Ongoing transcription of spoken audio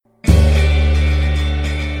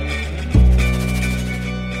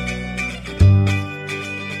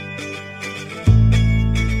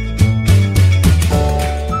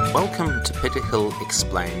Peter Hill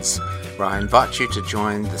Explains, where I invite you to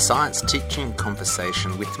join the science teaching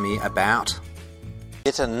conversation with me about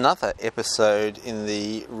yet another episode in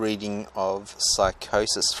the reading of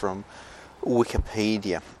psychosis from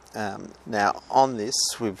Wikipedia. Now, on this,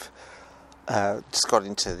 we've just got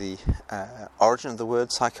into the origin of the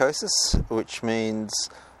word psychosis, which means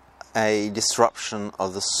a disruption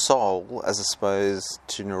of the soul as opposed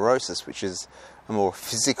to neurosis, which is a more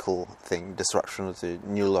physical thing, disruption of the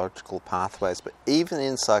neurological pathways. But even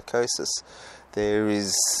in psychosis, there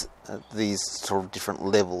is these sort of different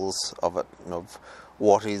levels of it, of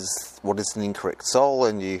what is an incorrect soul,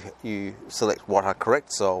 and you select what are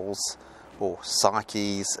correct souls or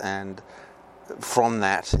psyches, and from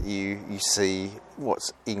that you see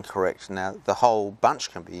what's incorrect. Now, the whole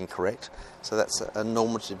bunch can be incorrect, so that's a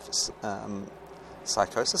normative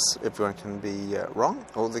psychosis. Everyone can be wrong,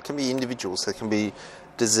 or there can be individuals. There can be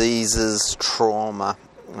diseases, trauma,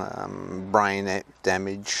 brain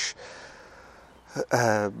damage,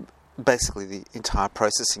 basically the entire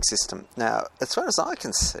processing system. Now, as far as I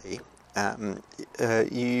can see,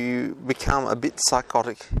 you become a bit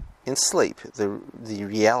psychotic in sleep. The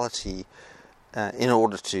reality, in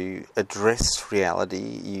order to address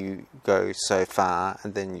reality, you go so far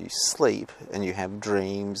and then you sleep and you have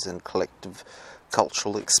dreams and collective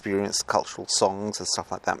cultural experience, cultural songs and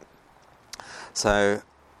stuff like that. So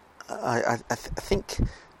I think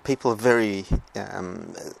people are very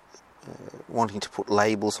wanting to put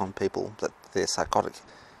labels on people that they're psychotic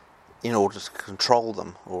in order to control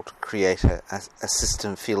them, or to create a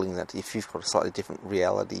system feeling that if you've got a slightly different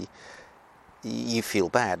reality, you feel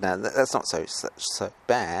bad. Now, that's not so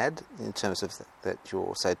bad in terms of that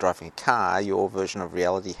you're, say, driving a car. Your version of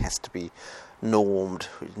reality has to be normed.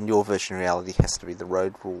 Your version of reality has to be the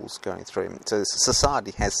road rules going through. So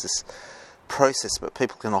society has this process, but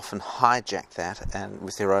people can often hijack that and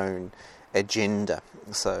with their own agenda.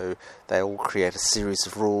 So they all create a series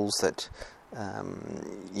of rules that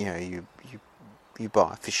you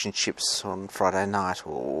buy fish and chips on Friday night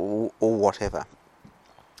or whatever.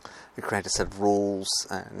 We create a set of rules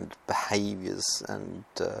and behaviours and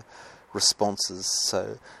responses.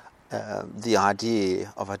 So the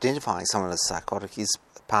idea of identifying someone as psychotic is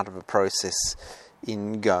part of a process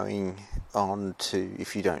in going on to,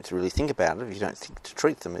 if you don't really think about it, if you don't think to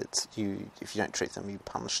treat them, if you don't treat them, you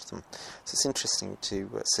punish them. So it's interesting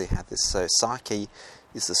to see how this. So psyche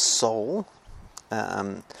is the soul,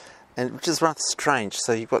 and which is rather strange.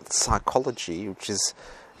 So you've got psychology, which is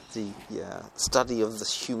the study of the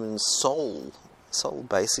human soul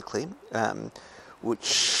basically,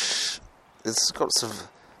 which has got sort of,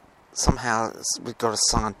 somehow we've got a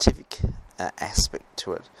scientific aspect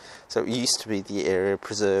to it. So it used to be the area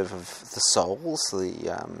preserve of the souls,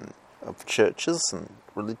 of churches and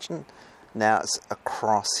religion. Now it's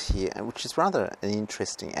across here, which is rather an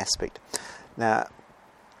interesting aspect. Now,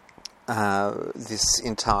 this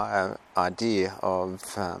entire idea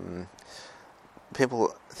of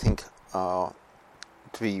people think to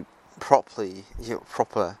be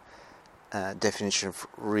proper definition of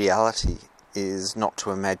reality is not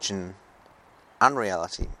to imagine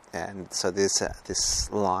unreality, and so there's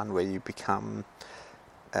this line where you become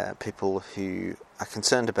people who are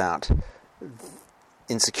concerned about,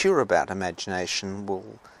 insecure about imagination,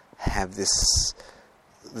 will have this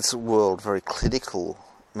world, very clinical,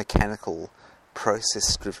 mechanical,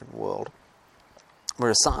 process-driven world.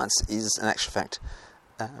 Whereas science is, in actual fact,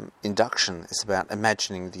 induction. It's about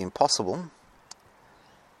imagining the impossible,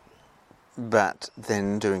 but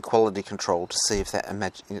then doing quality control to see if that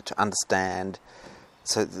to understand.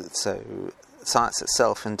 So science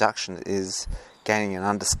itself, induction, is gaining an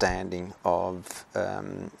understanding of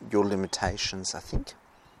your limitations. I think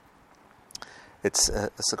it's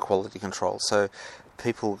a quality control. So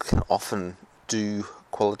people can often do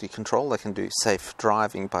quality control. They can do safe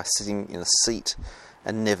driving by sitting in a seat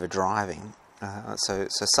and never driving. So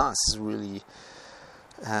science has really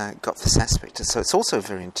got this aspect. So it's also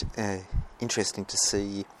very interesting to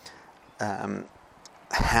see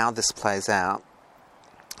how this plays out.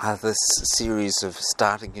 This series of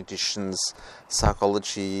starting conditions,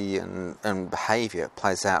 psychology and behaviour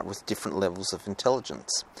plays out with different levels of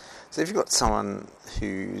intelligence. So if you've got someone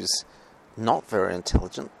who's not very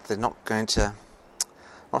intelligent, they're not going to, I'm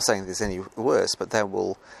not saying there's any worse, but they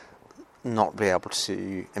will not be able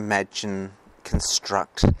to imagine,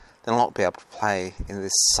 construct, they'll not be able to play in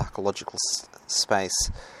this psychological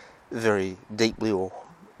space very deeply or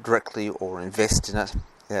directly, or invest in it.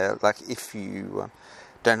 Like if you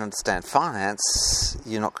don't understand finance,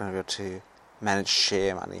 you're not going to be able to manage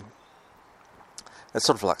share money. It's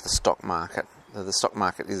sort of like the stock market. The stock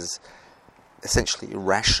market is essentially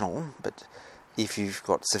irrational, but if you've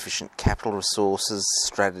got sufficient capital resources,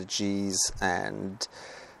 strategies, and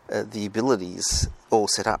the abilities all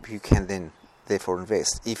set up, you can then therefore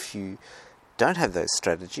invest. If you don't have those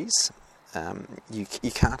strategies, you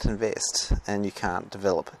can't invest and you can't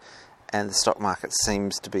develop. And the stock market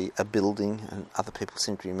seems to be a building, and other people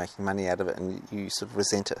seem to be making money out of it, and you sort of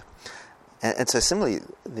resent it. And so similarly,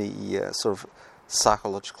 the sort of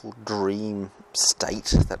psychological dream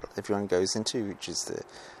state that everyone goes into, which is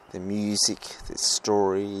the music, the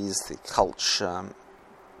stories, the culture,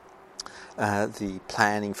 the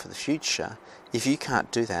planning for the future. If you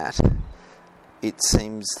can't do that, it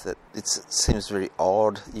seems very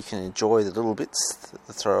odd. You can enjoy the little bits,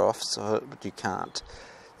 the throw-offs, but you can't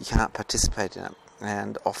participate in it.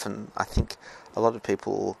 And often, I think a lot of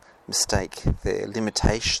people mistake their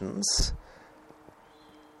limitations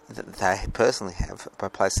that they personally have by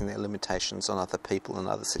placing their limitations on other people and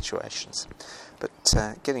other situations. But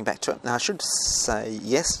getting back to it, now I should say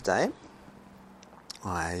yesterday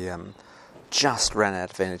I just ran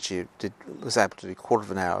out of energy. Was able to do a quarter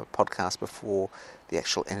of an hour podcast before the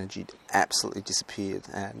actual energy absolutely disappeared,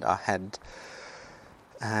 and I had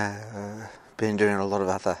been doing a lot of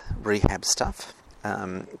other rehab stuff.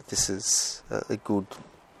 This is a good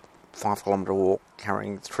 5 kilometre walk,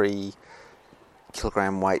 carrying 3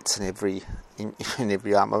 kilogram weights in every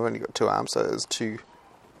arm. I've only got 2 arms, so there's 3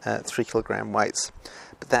 kilogram weights.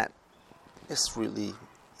 But that is really,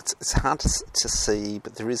 it's hard to see,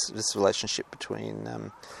 but there is this relationship between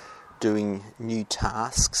doing new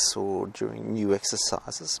tasks or doing new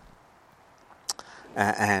exercises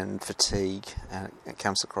and fatigue. It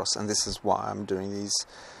comes across, and this is why I'm doing these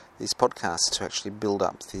podcasts, to actually build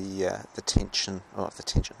up the tension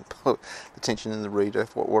in the reader.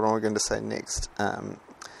 What am I going to say next?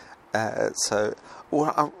 So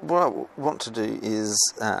what I want to do is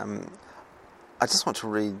I just want to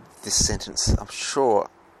read this sentence. I'm sure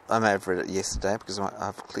I may have read it yesterday because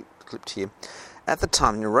I've clipped here. At the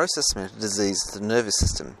time, neurosis meant a disease of the nervous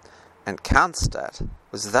system, and Karnstadt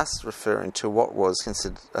was thus referring to what was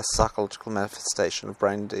considered a psychological manifestation of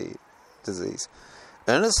brain disease.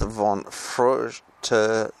 Ernest von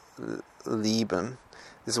Frotte-Leben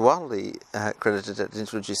is widely credited at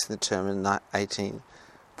introducing the term in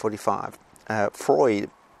 1845. Freud,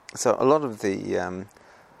 so a lot of the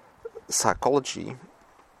psychology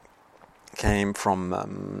came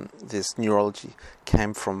from this neurology,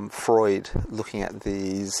 came from Freud, looking at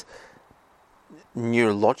these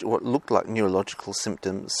what looked like neurological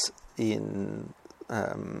symptoms in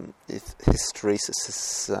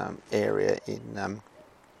hysteresis area in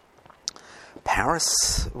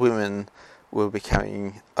Paris. Women were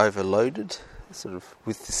becoming overloaded sort of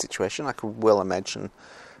with the situation. I could well imagine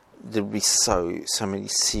there'd be so many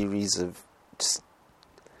series of just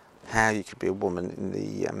how you could be a woman in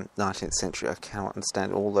the 19th century. I cannot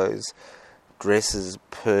understand all those dresses,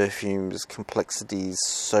 perfumes, complexities,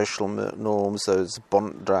 social norms, those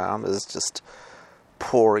Bond dramas just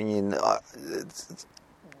pouring in.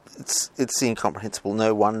 It's incomprehensible.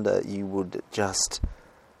 No wonder you would just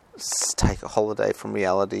take a holiday from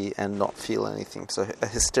reality and not feel anything. So a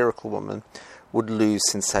hysterical woman would lose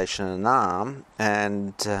sensation in an arm,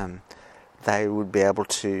 and they would be able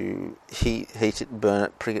to heat it, burn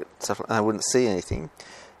it, prick it, stuff like that, and they wouldn't see anything.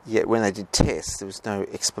 Yet when they did tests, there was no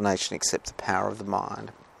explanation except the power of the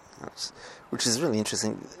mind, which is really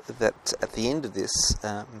interesting. That at the end of this,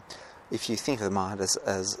 if you think of the mind as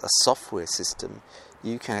a software system,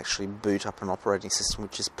 you can actually boot up an operating system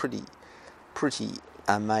which is pretty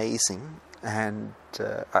amazing. And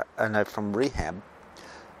I know from rehab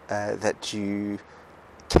that you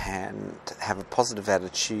can have a positive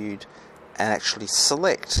attitude and actually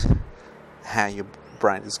select how your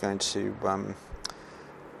brain is going to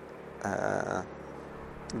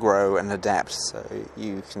grow and adapt. So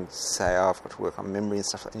you can say, I've got to work on memory and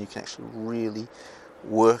stuff, and you can actually really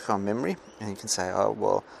work on memory, and you can say, I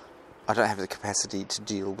don't have the capacity to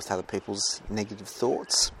deal with other people's negative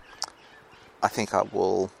thoughts. I think I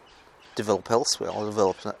will develop elsewhere. I'll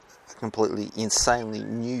develop a completely insanely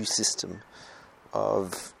new system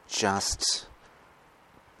of just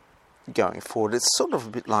going forward. It's sort of a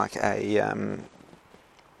bit like a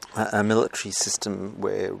military system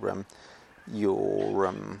where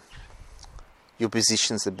your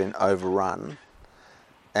positions have been overrun,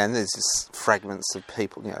 and there's just fragments of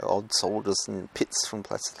people, old soldiers and pits from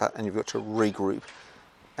places like that, and you've got to regroup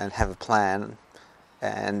and have a plan,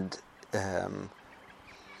 and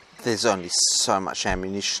there's only so much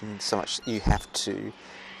ammunition, so much you have to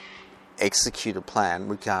execute a plan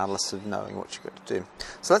regardless of knowing what you've got to do.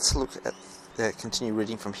 So let's look at continue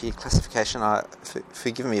reading from here. Classification,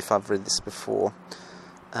 forgive me if I've read this before.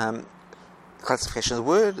 Classification, the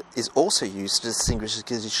word is also used to distinguish a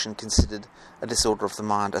condition considered a disorder of the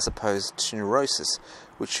mind as opposed to neurosis,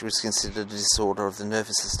 which was considered a disorder of the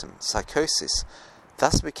nervous system. Psychosis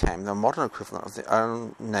thus became the modern equivalent of the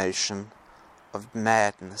old notion of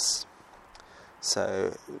madness.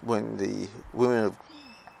 So when the women of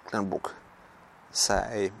Glenbrook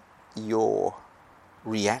say your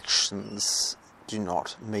reactions do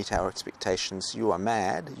not meet our expectations, you are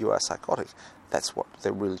mad, you are psychotic, that's what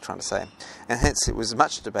they're really trying to say. And hence it was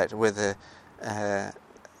much debate whether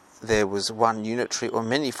there was one unitary or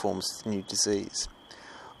many forms of the new disease.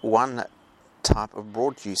 One type of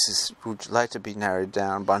broad uses would later be narrowed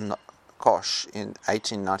down by Koch in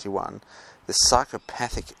 1891, the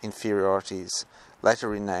psychopathic inferiorities, later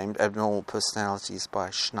renamed abnormal personalities by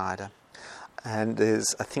Schneider. And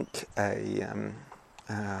there's, I think,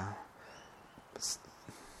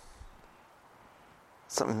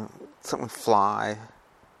 something fly,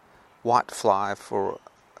 white fly for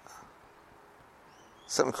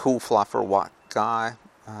something cool fly for a white guy.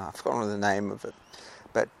 I've forgotten the name of it,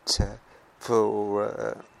 but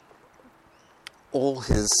for all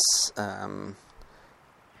his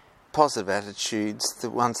positive attitudes, the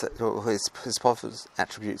ones that his positive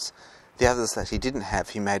attributes, the others that he didn't have,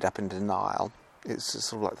 he made up in denial. It's just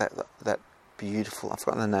sort of like that beautiful. I've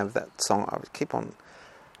forgotten the name of that song. I would keep on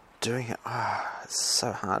doing it. It's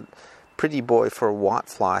so hard. Pretty boy for a white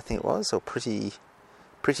fly, I think it was, or pretty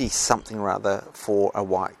something rather for a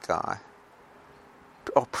white guy.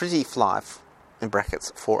 Or pretty fly in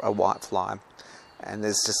brackets for a white fly. And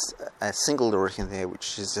there's just a single lyric in there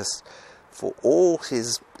which is just for all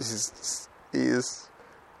his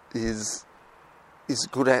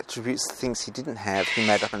good attributes, the things he didn't have, he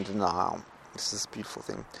made up in denial. This is a beautiful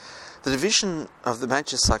thing. The division of the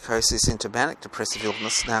major psychosis into manic depressive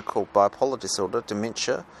illness, now called bipolar disorder,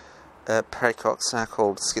 dementia, praecox, now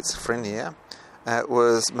called schizophrenia,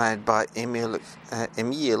 was made by Emil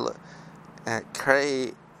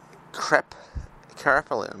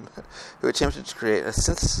Kraepelin, who attempted to create a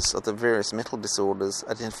synthesis of the various mental disorders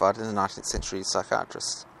identified in the 19th century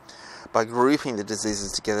psychiatrists. By grouping the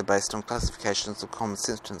diseases together based on classifications of common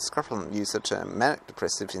symptoms, Kraepelin used the term manic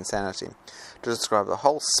depressive insanity to describe the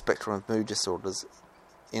whole spectrum of mood disorders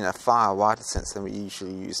in a far wider sense than we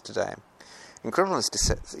usually use today. In Kraepelin's,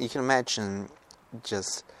 you can imagine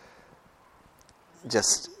just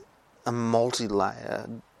a multi-layer,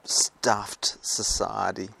 stuffed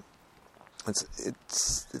society.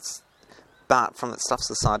 But from that stuffed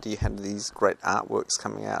society, you had these great artworks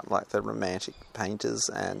coming out, like the Romantic painters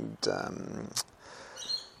and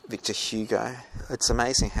Victor Hugo. It's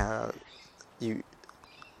amazing how you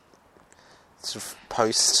sort of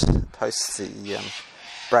post the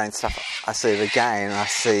brain stuff. I see it again. I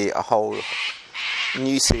see a whole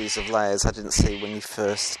new series of layers I didn't see when you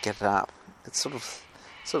first get it up. It's sort of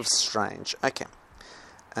strange. Okay.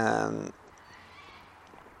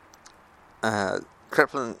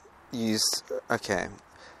 Kraepelin used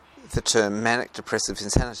the term manic depressive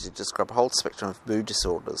insanity to describe a whole spectrum of mood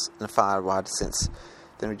disorders in a far wider sense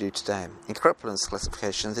than we do today. In Kraepelin's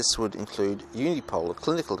classification, this would include unipolar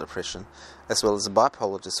clinical depression as well as a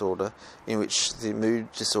bipolar disorder, in which the mood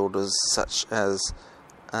disorders such as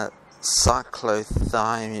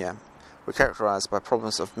cyclothymia were characterized by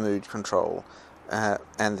problems of mood control,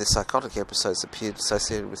 and the psychotic episodes appeared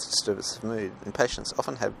associated with disturbance of mood. And patients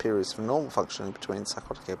often had periods of normal functioning between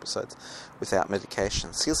psychotic episodes without medication.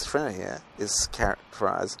 Schizophrenia is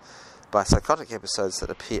characterized by psychotic episodes that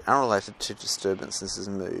appear unrelated to disturbances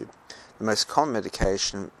in mood. The most common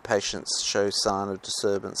medication patients show sign of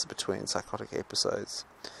disturbance between psychotic episodes.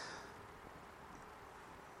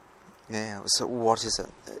 Yeah, so what is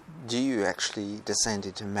it? Do you actually descend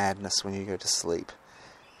into madness when you go to sleep?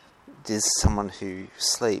 There's someone who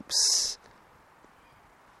sleeps.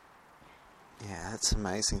 Yeah, that's an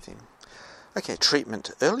amazing thing. Okay,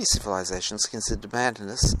 treatment. Early civilizations considered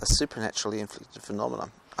madness a supernaturally inflicted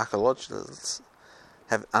phenomenon. Archaeologists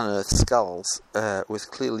have unearthed skulls with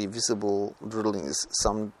clearly visible drillings,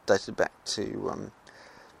 some dated back to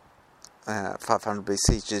 500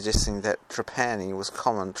 BC, suggesting that trepanning was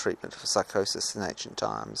common treatment for psychosis in ancient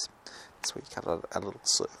times. So we cut a little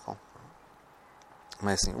circle.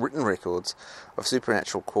 Amazing. Written records of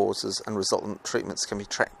supernatural causes and resultant treatments can be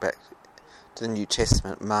tracked back to the New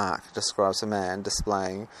Testament. Mark describes a man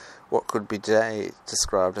displaying what could be today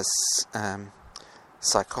described as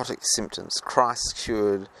psychotic symptoms. Christ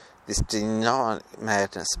cured this demonic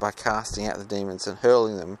madness by casting out the demons and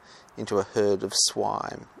hurling them into a herd of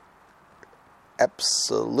swine.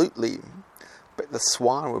 Absolutely. But the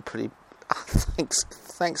swine were pretty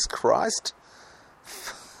Thanks Christ.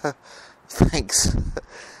 Thanks.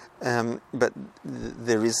 But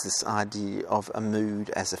there is this idea of a mood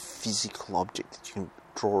as a physical object that you can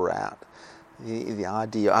draw out. The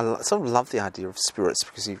idea, I sort of love the idea of spirits,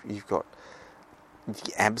 because you've got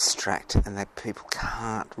the abstract, and that people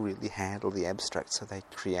can't really handle the abstract, so they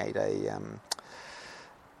create a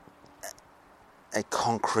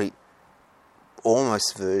concrete,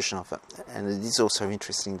 almost version of it. And it is also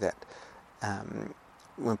interesting that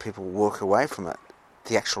when people work away from it,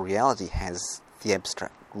 the actual reality has the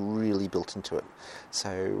abstract really built into it.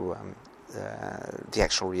 So the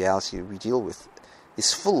actual reality we deal with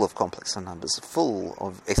is full of complex numbers, full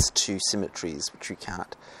of S2 symmetries,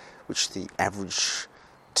 which the average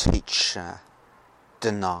teacher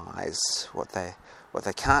denies. What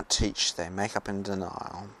they can't teach, they make up in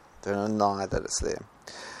denial. They deny that it's there.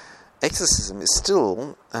 Exorcism is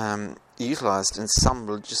still utilised in some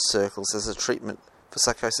religious circles as a treatment for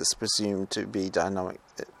psychosis presumed to be demonic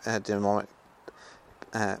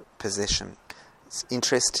possession. It's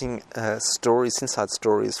interesting inside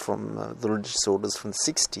stories from the religious orders from the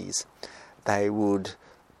 60s. They would,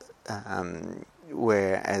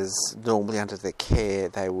 whereas normally under their care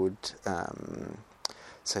they would,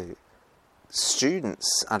 so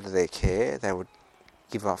students under their care, they would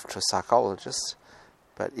give off to a psychologist.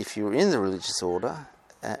 But if you were in the religious order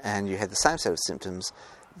and you had the same set of symptoms,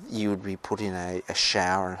 you would be put in a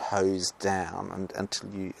shower and hosed down until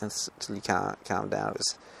you calm down.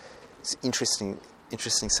 It's interesting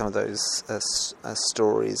some of those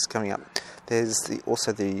stories coming up. There's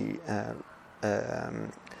also the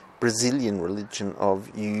Brazilian religion of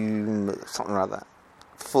something or other,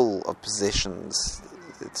 full of possessions.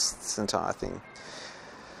 It's this entire thing.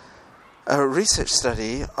 A research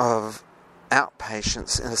study of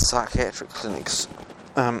outpatients in the psychiatric clinics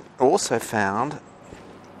also found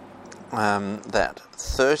that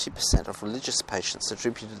 30% of religious patients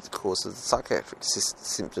attributed the cause of the psychiatric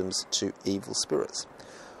symptoms to evil spirits,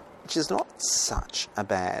 which is not such a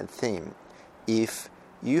bad thing. If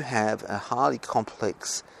you have a highly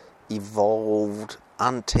complex, evolved,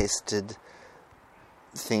 untested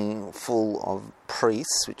thing full of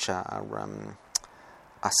priests, which are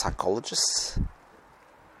psychologists,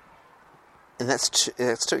 and that's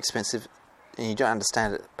too expensive, and you don't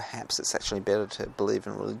understand it, perhaps it's actually better to believe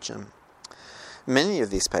in religion. Many of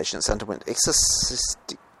these patients underwent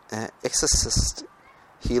exorcist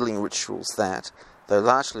healing rituals that, though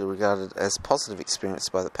largely regarded as positive experience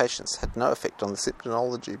by the patients, had no effect on the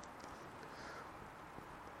symptomology.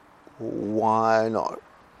 Why not?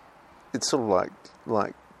 It's sort of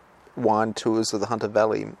like wine tours of the Hunter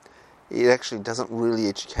Valley. It actually doesn't really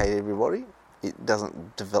educate everybody. It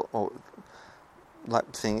doesn't develop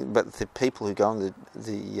but the people who go on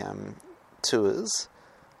the tours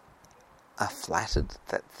are flattered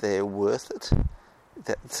that they're worth it,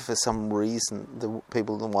 that for some reason the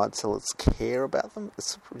people in the wine cellars care about them.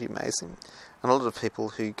 It's pretty amazing. And a lot of people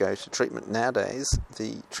who go to treatment nowadays,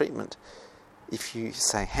 the treatment, if you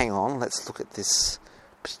say, hang on, let's look at this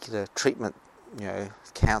particular treatment,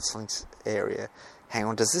 counselling area, hang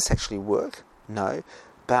on, does this actually work? No,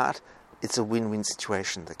 but it's a win-win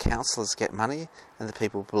situation. The counsellors get money and the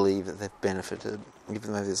people believe that they've benefited,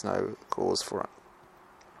 even though there's no cause for it.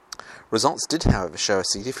 Results did, however, show a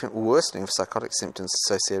significant worsening of psychotic symptoms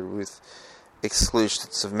associated with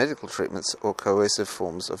exclusions of medical treatments or coercive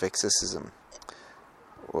forms of exorcism.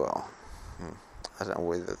 Well, I don't know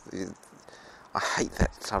whether... I hate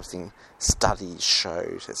that type of thing. Studies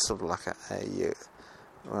showed. It's sort of like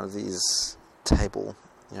one of these table,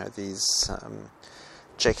 these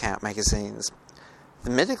check-out magazines. The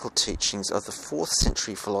medical teachings of the 4th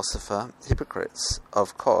century philosopher Hippocrates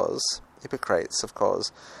of Cos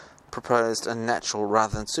proposed a natural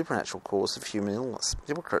rather than supernatural cause of human illness.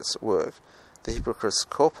 Hippocrates' work, the Hippocrates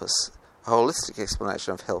Corpus, a holistic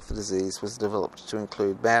explanation of health and disease, was developed to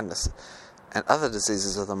include madness and other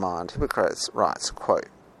diseases of the mind. Hippocrates writes, quote,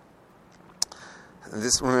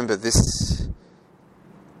 this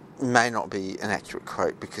may not be an accurate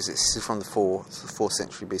quote because it's from the 4th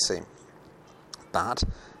century BC, but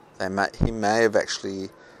he may have actually,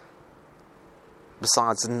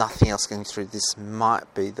 besides nothing else going through, this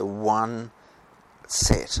might be the one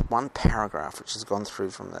paragraph which has gone through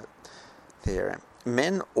from there.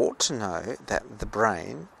 Men ought to know that the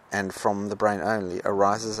brain, and from the brain only,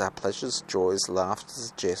 arises our pleasures, joys,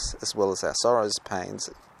 laughters, jests, as well as our sorrows, pains,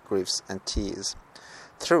 griefs, and tears.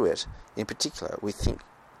 Through it, in particular, we think,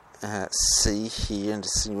 see, hear, and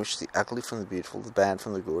distinguish the ugly from the beautiful, the bad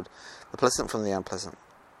from the good, the pleasant from the unpleasant.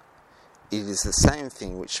 It is the same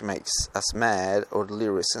thing which makes us mad or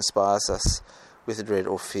delirious, inspires us with dread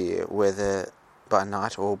or fear, whether by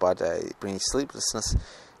night or by day, bringing sleeplessness,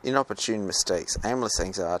 inopportune mistakes, aimless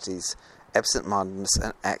anxieties, absent-mindedness,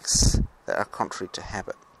 and acts that are contrary to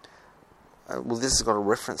habit. Well, this has got a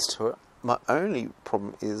reference to it. My only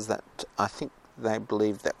problem is that I think they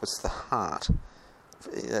believed that was the heart.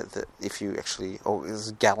 That if you actually, or it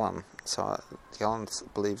was Galen, so Galen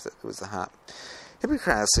believed that it was the heart.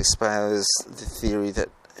 Hippocrates exposed the theory that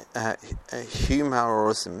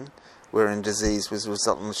humorism, wherein disease was a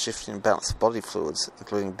result of a shift in balance of body fluids,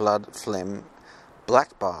 including blood, phlegm,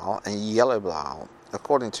 black bile, and yellow bile.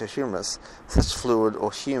 According to Humerus, such fluid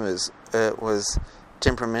or humours was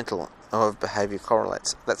temperamental or of behaviour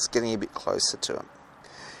correlates. That's getting a bit closer to it.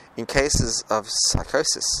 In cases of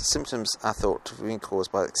psychosis, symptoms are thought to have been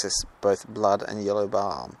caused by excess both blood and yellow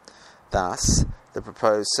bile. Thus, the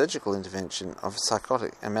proposed surgical intervention of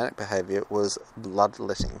psychotic and manic behaviour was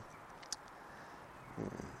bloodletting.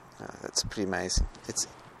 That's pretty amazing.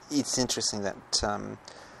 It's interesting that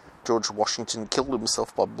George Washington killed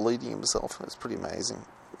himself by bleeding himself. It's pretty amazing.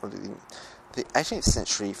 The 18th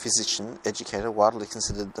century physician, educator, widely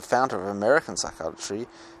considered the founder of American psychiatry,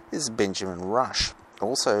 is Benjamin Rush.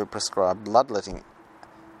 Also prescribed bloodletting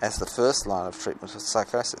as the first line of treatment of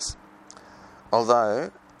psychosis.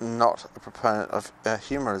 Although not a proponent of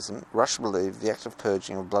humorism, Rush believed the act of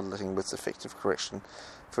purging of bloodletting was effective correction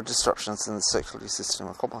for disruptions in the circulatory system,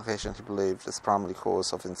 a complication he believed as primary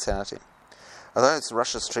cause of insanity. Although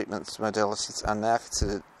Rush's treatment modalities are now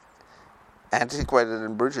considered antiquated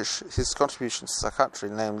and British, his contributions to psychiatry,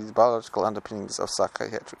 namely the biological underpinnings of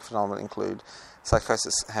psychiatric phenomena, include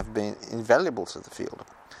psychosis, have been invaluable to the field.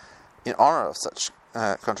 In honour of such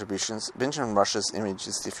contributions, Benjamin Rush's image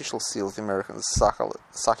is the official seal of the American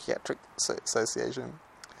Psychiatric Association.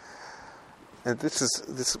 And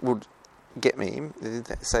this would get me.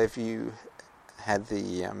 Say if you had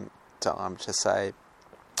the time to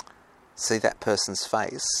see that person's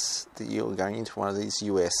face, that you're going into one of these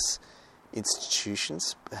US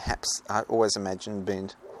institutions, perhaps I always imagine being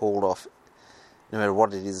hauled off. No matter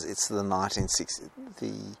what it is, it's the 1960s.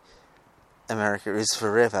 The America is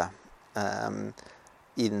forever.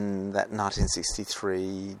 In that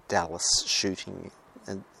 1963 Dallas shooting,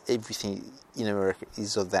 and everything in America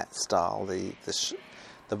is of that style. The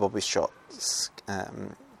Bobby socks,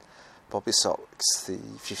 the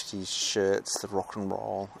 50s shirts, the rock and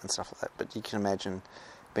roll and stuff like that. But you can imagine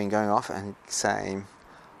being going off and saying,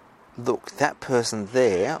 "Look, that person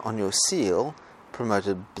there on your seal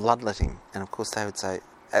promoted bloodletting," and of course they would say,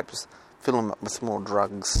 "Fill them up with more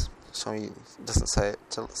drugs." So he doesn't say it.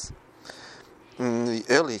 Tell us. In the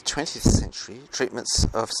early 20th century, treatments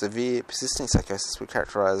of severe persisting psychosis were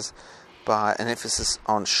characterized by an emphasis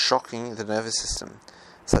on shocking the nervous system.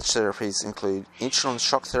 Such therapies include insulin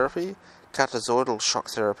shock therapy, cortisoidal shock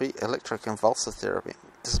therapy, electroconvulsive therapy.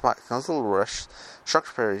 Despite considerable rush, shock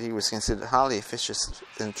therapy was considered highly efficacious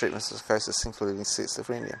in treatments of psychosis, including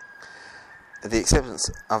schizophrenia. The acceptance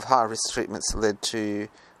of high-risk treatments led to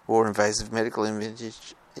more invasive medical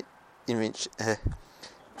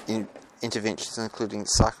interventions, including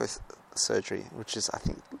psychosurgery, which is, I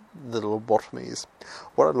think, the lobotomies.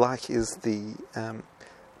 What I like is the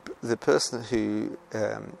person who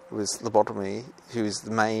was lobotomy, who is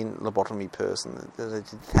the main lobotomy person. They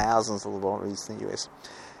did thousands of lobotomies in the US.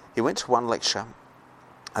 He went to one lecture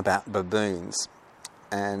about baboons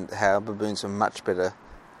and how baboons were much better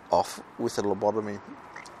off with a lobotomy.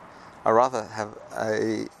 I'd rather have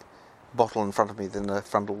a bottle in front of me than a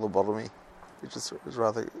frontal lobotomy, which is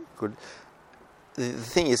rather good. The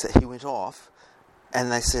thing is that he went off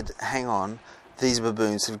and they said, "Hang on, these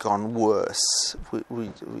baboons have gone worse.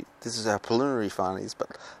 This is our preliminary findings,"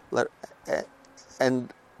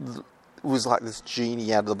 and it was like this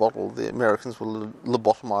genie out of the bottle. The Americans were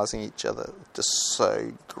lobotomizing each other. Just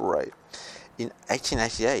so great. In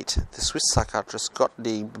 1888, the Swiss psychiatrist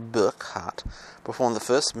Gottlieb Burckhardt performed the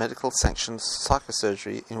first medical sanctioned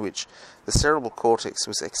psychosurgery in which the cerebral cortex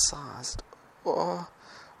was excised.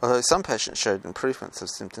 Although some patients showed improvements of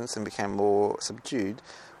symptoms and became more subdued,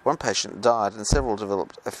 one patient died and several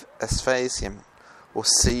developed aphasia or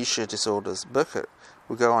seizure disorders. Burckhardt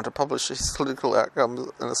would go on to publish his clinical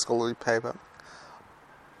outcomes in a scholarly paper.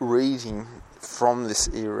 Reading from this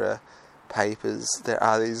era papers, there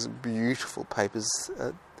are these beautiful papers.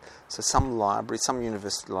 So some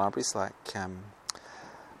university libraries like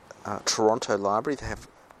Toronto Library, they have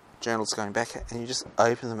journals going back, and you just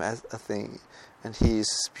open them as a thing, and here's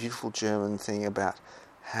this beautiful German thing about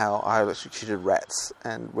how I electrocuted rats,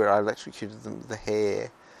 and where I electrocuted them, the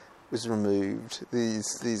hair was removed.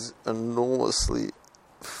 These enormously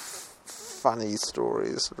funny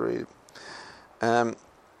stories to read.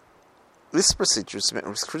 This procedure was met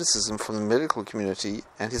with criticism from the medical community,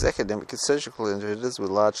 and his academic and surgical endeavours were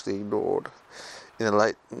largely ignored. In the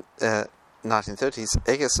late 1930s,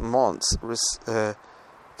 Egis Mons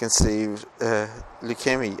conceived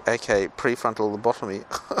leukemia, aka prefrontal lobotomy.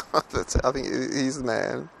 I think he's the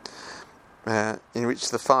man. In which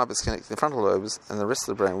the fibres connecting the frontal lobes and the rest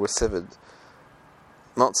of the brain were severed.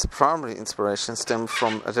 Mont's primary inspiration stemmed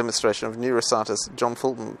from a demonstration of neuroscientist John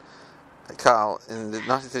Fulton Carl in the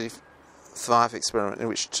 1935 experiment in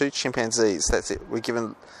which two chimpanzees, were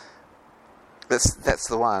given. That's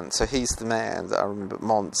the one. So he's the man that I remember.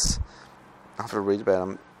 Mons, I have to read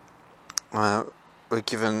about him. Were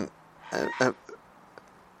given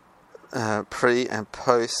pre and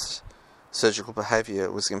post surgical behaviour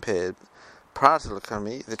was compared. Prior to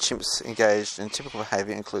leukemia, the chimps engaged in typical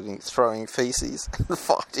behaviour, including throwing feces and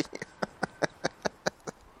fighting.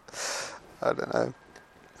 I don't know.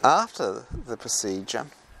 After the procedure,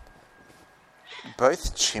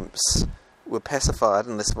 both chimps were pacified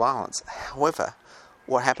and less violent. However,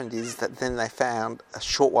 what happened is that then they found, a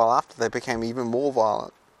short while after, they became even more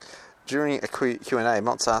violent. During a Q&A,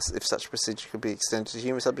 Montz asked if such a procedure could be extended to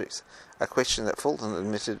human subjects, a question that Fulton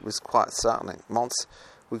admitted was quite startling. Montz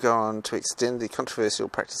would go on to extend the controversial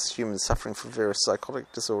practice to humans suffering from various psychotic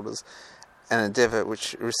disorders, an endeavour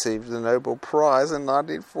which received the Nobel Prize in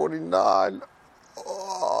 1949.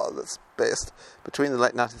 Oh, that's best. Between the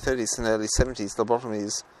late 1930s and early 70s,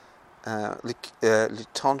 lobotomies,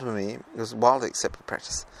 lutentomy was widely accepted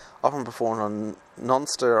practice, often performed on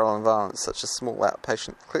non-sterile environments such as small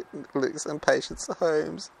outpatient clinics and patients'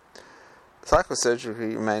 homes.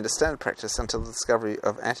 Psychosurgery remained a standard practice until the discovery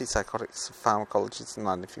of antipsychotics pharmacology in the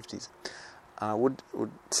 1950s. I would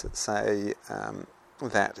say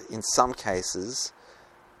that in some cases,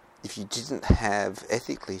 if you didn't have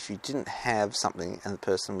something and the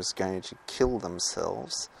person was going to kill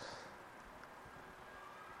themselves,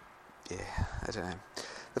 I don't know.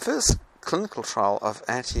 The first clinical trial of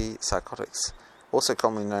antipsychotics, also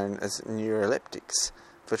commonly known as neuroleptics,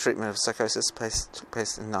 for treatment of psychosis took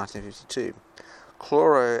place in 1952.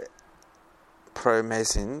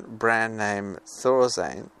 Chlorpromazine, brand name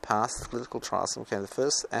Thorazine, passed the clinical trials and became the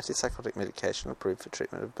first antipsychotic medication approved for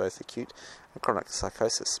treatment of both acute and chronic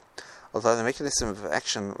psychosis. Although the mechanism of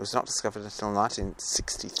action was not discovered until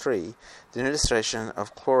 1963, the administration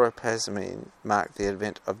of chlorpromazine marked the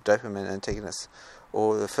advent of dopamine antagonists,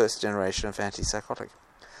 or the first generation of antipsychotic.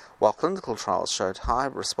 While clinical trials showed high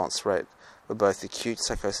response rate for both acute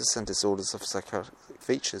psychosis and disorders of psychotic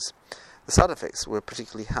features, the side effects were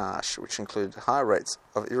particularly harsh, which included high rates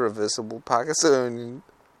of irreversible Parkinsonian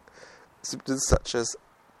symptoms such as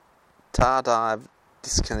tardive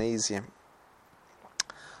dyskinesia.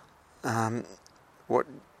 What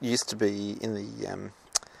used to be in the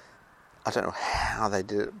I don't know how they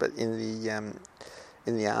did it, but in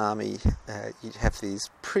the army, you'd have these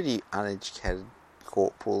pretty uneducated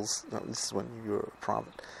corporals. This is when you were a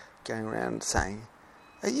private, going around saying,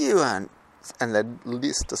 "Are you on?" And they'd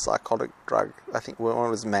list a psychotic drug. I think one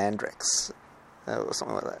was Mandrax or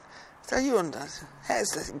something like that. So, "Are you on? How's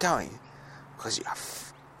that going?" Because you are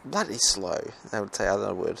bloody slow. They would say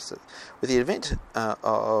other words. With the advent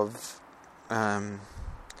of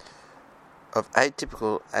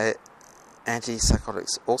atypical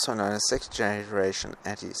antipsychotics, also known as second-generation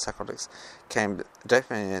antipsychotics, came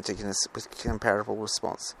dopamine antagonists with comparable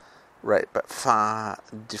response rate, but far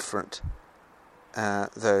different,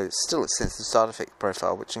 though still extensive side effect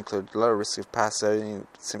profile, which included low risk of Parkinsonian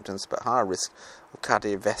symptoms but higher risk of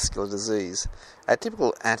cardiovascular disease.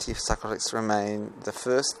 Atypical antipsychotics remain the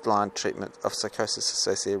first-line treatment of psychosis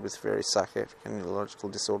associated with various psychiatric and neurological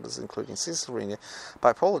disorders, including schizophrenia,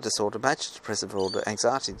 bipolar disorder, major depressive disorder,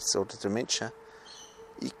 anxiety disorder, dementia,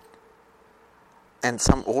 and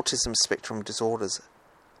some autism spectrum disorders.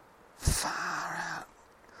 Far out.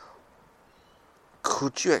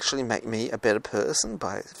 Could you actually make me a better person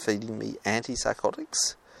by feeding me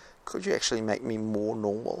antipsychotics? Could you actually make me more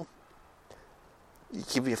normal? You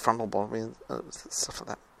give me a frontal lobotomy and stuff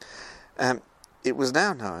like that. It was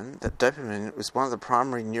now known that dopamine was one of the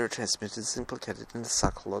primary neurotransmitters implicated in the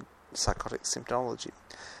psychotic symptomology.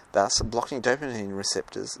 Thus, blocking dopamine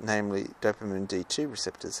receptors, namely dopamine D2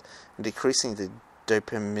 receptors, and decreasing the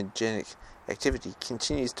dopaminergic activity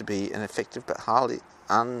continues to be an effective but highly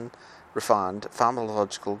unrefined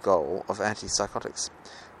pharmacological goal of antipsychotics.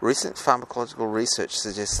 Recent pharmacological research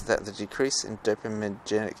suggests that the decrease in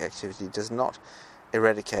dopaminergic activity does not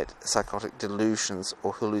eradicate psychotic delusions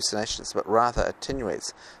or hallucinations, but rather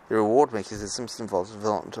attenuates the reward mechanisms involved in the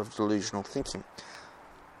development of delusional thinking,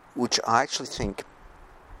 which I actually think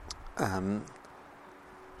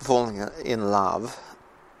falling in love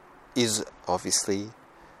is obviously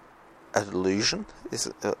a delusion. It's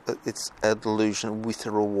a delusion with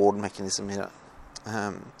a reward mechanism in it.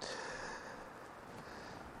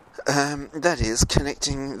 That is,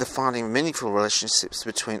 connecting the finding of meaningful relationships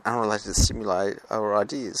between unrelated stimuli or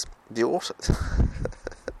ideas. The author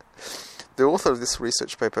of this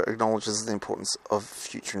research paper acknowledges the importance of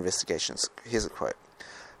future investigations. Here's a quote.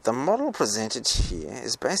 The model presented here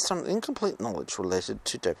is based on incomplete knowledge related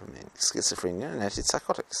to dopamine, schizophrenia, and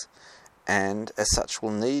antipsychotics, and as such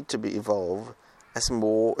will need to be evolved as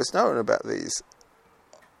more is known about these.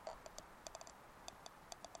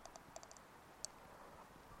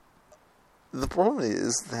 The problem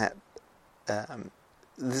is that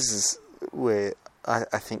this is where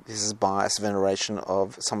I think this is biased veneration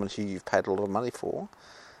of someone who you've paid a lot of money for.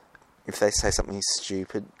 If they say something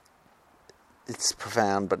stupid, it's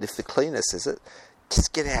profound, but if the cleaner says it,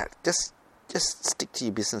 just get out. Just stick to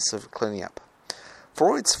your business of cleaning up.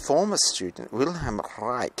 Freud's former student, Wilhelm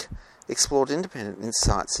Reich, explored independent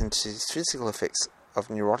insights into physical effects of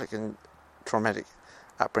neurotic and traumatic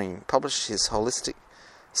upbringing, published his holistic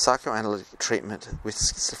psychoanalytic treatment with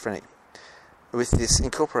schizophrenia. With this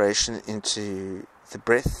incorporation into the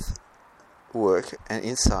breath work and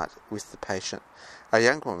insight with the patient, a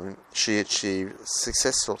young woman, she achieved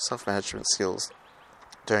successful self-management skills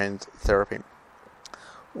during therapy,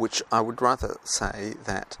 which I would rather say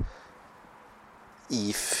that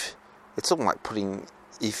if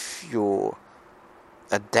you're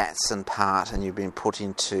a Datsun part and you've been put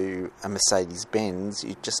into a Mercedes-Benz,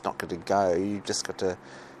 you're just not going to go. You've just got to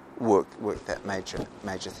work that major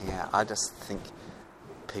thing out. I just think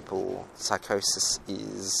psychosis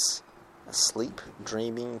is sleep,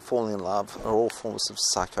 dreaming, falling in love are all forms of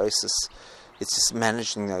psychosis. It's just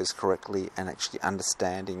managing those correctly and actually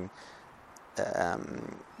understanding that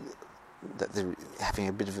they're having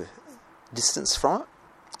a bit of a distance from it,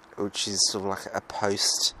 which is sort of like a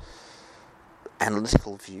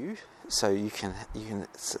post-analytical view. So you can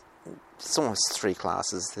it's almost three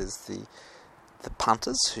classes. There's the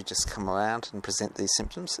punters who just come around and present these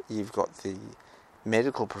symptoms. You've got the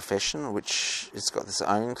medical profession, which has got its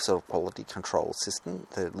own sort of quality control system,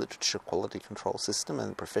 the literature quality control system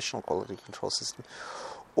and the professional quality control system.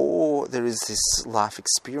 Or there is this life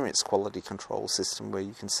experience quality control system where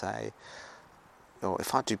you can say,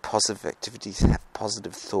 if I do positive activities, have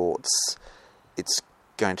positive thoughts, it's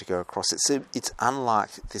going to go across. It's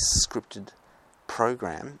unlike this scripted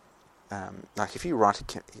program. Like if you write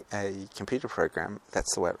a computer program,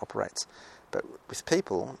 that's the way it operates. But with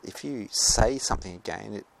people, if you say something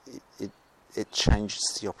again, it changes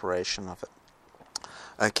the operation of it.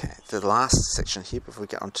 Okay, the last section here before we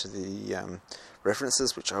get on to the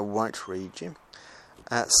references, which I won't read you.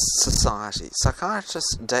 Society.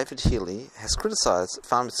 Psychiatrist David Healy has criticised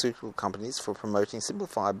pharmaceutical companies for promoting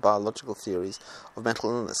simplified biological theories of mental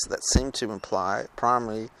illness that seem to imply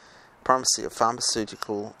primacy of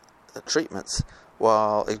pharmaceutical treatments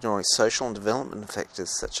while ignoring social and development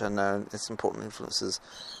factors such are known as important influences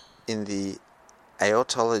in the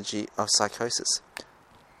aotology of psychosis.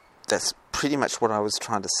 That's pretty much what I was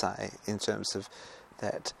trying to say in terms of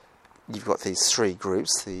that you've got these three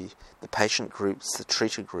groups, the patient groups, the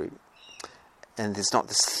treater group, and there's not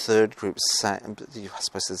this third group, I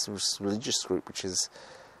suppose there's this religious group, which is,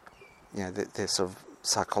 their sort of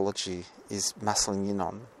psychology is muscling in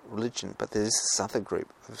on religion, but there's this other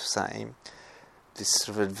group of saying, this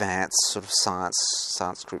sort of advanced sort of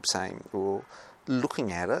science group saying, well,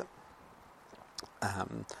 looking at it,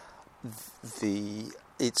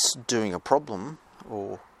 it's doing a problem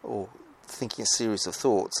or thinking a series of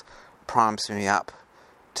thoughts primes me up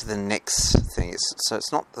to the next thing. So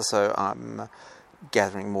it's not as though I'm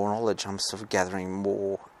gathering more knowledge, I'm sort of gathering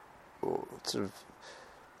more, or sort of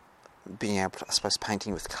being able to, I suppose,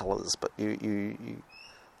 painting with colours, but you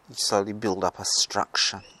slowly build up a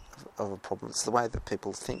structure of a problem. It's the way that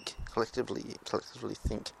people think, collectively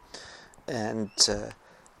think. And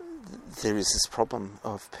there is this problem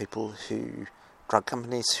of drug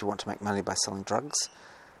companies who want to make money by selling drugs,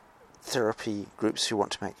 therapy groups who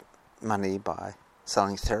want to make money by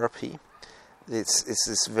selling therapy. It's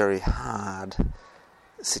this very hard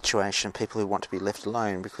situation. People who want to be left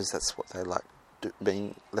alone because that's what they like,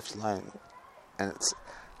 being left alone. And it's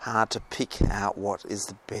hard to pick out what is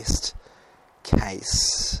the best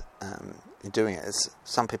case in doing it.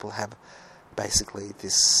 Some people have basically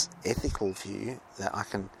this ethical view that I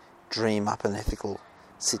can dream up an ethical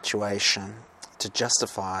situation to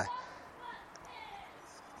justify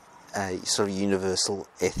a sort of universal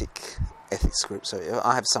ethics group. So if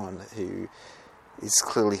I have someone who is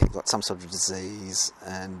clearly got some sort of disease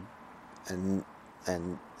and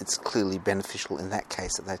and it's clearly beneficial in that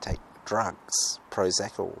case that they take drugs,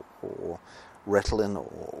 Prozac or Ritalin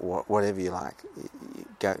or whatever you like.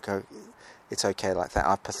 Go. It's okay like that.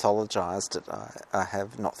 I've pathologized it. I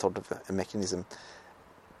have not thought of a mechanism.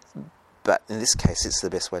 But in this case, it's the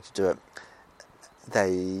best way to do it.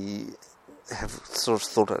 They have sort of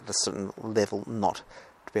thought at a certain level not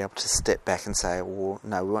to be able to step back and say, well,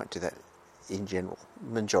 no, we won't do that in general.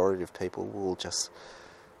 Majority of people will just,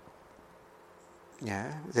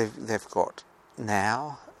 they've got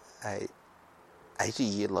now a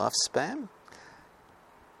 80-year lifespan.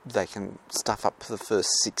 They can stuff up for the first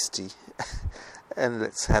 60 and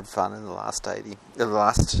let's have fun in the last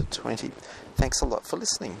 20. Thanks a lot for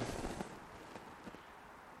listening.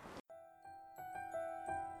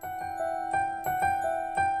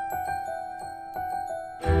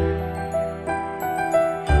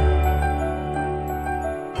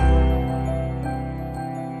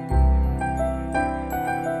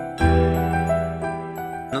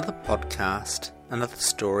 Another podcast, another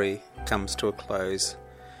story comes to a close.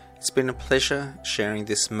 It's been a pleasure sharing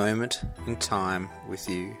this moment in time with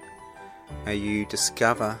you. May you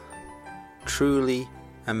discover truly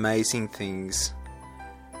amazing things,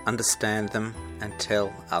 understand them, and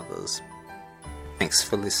tell others. Thanks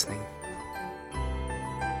for listening.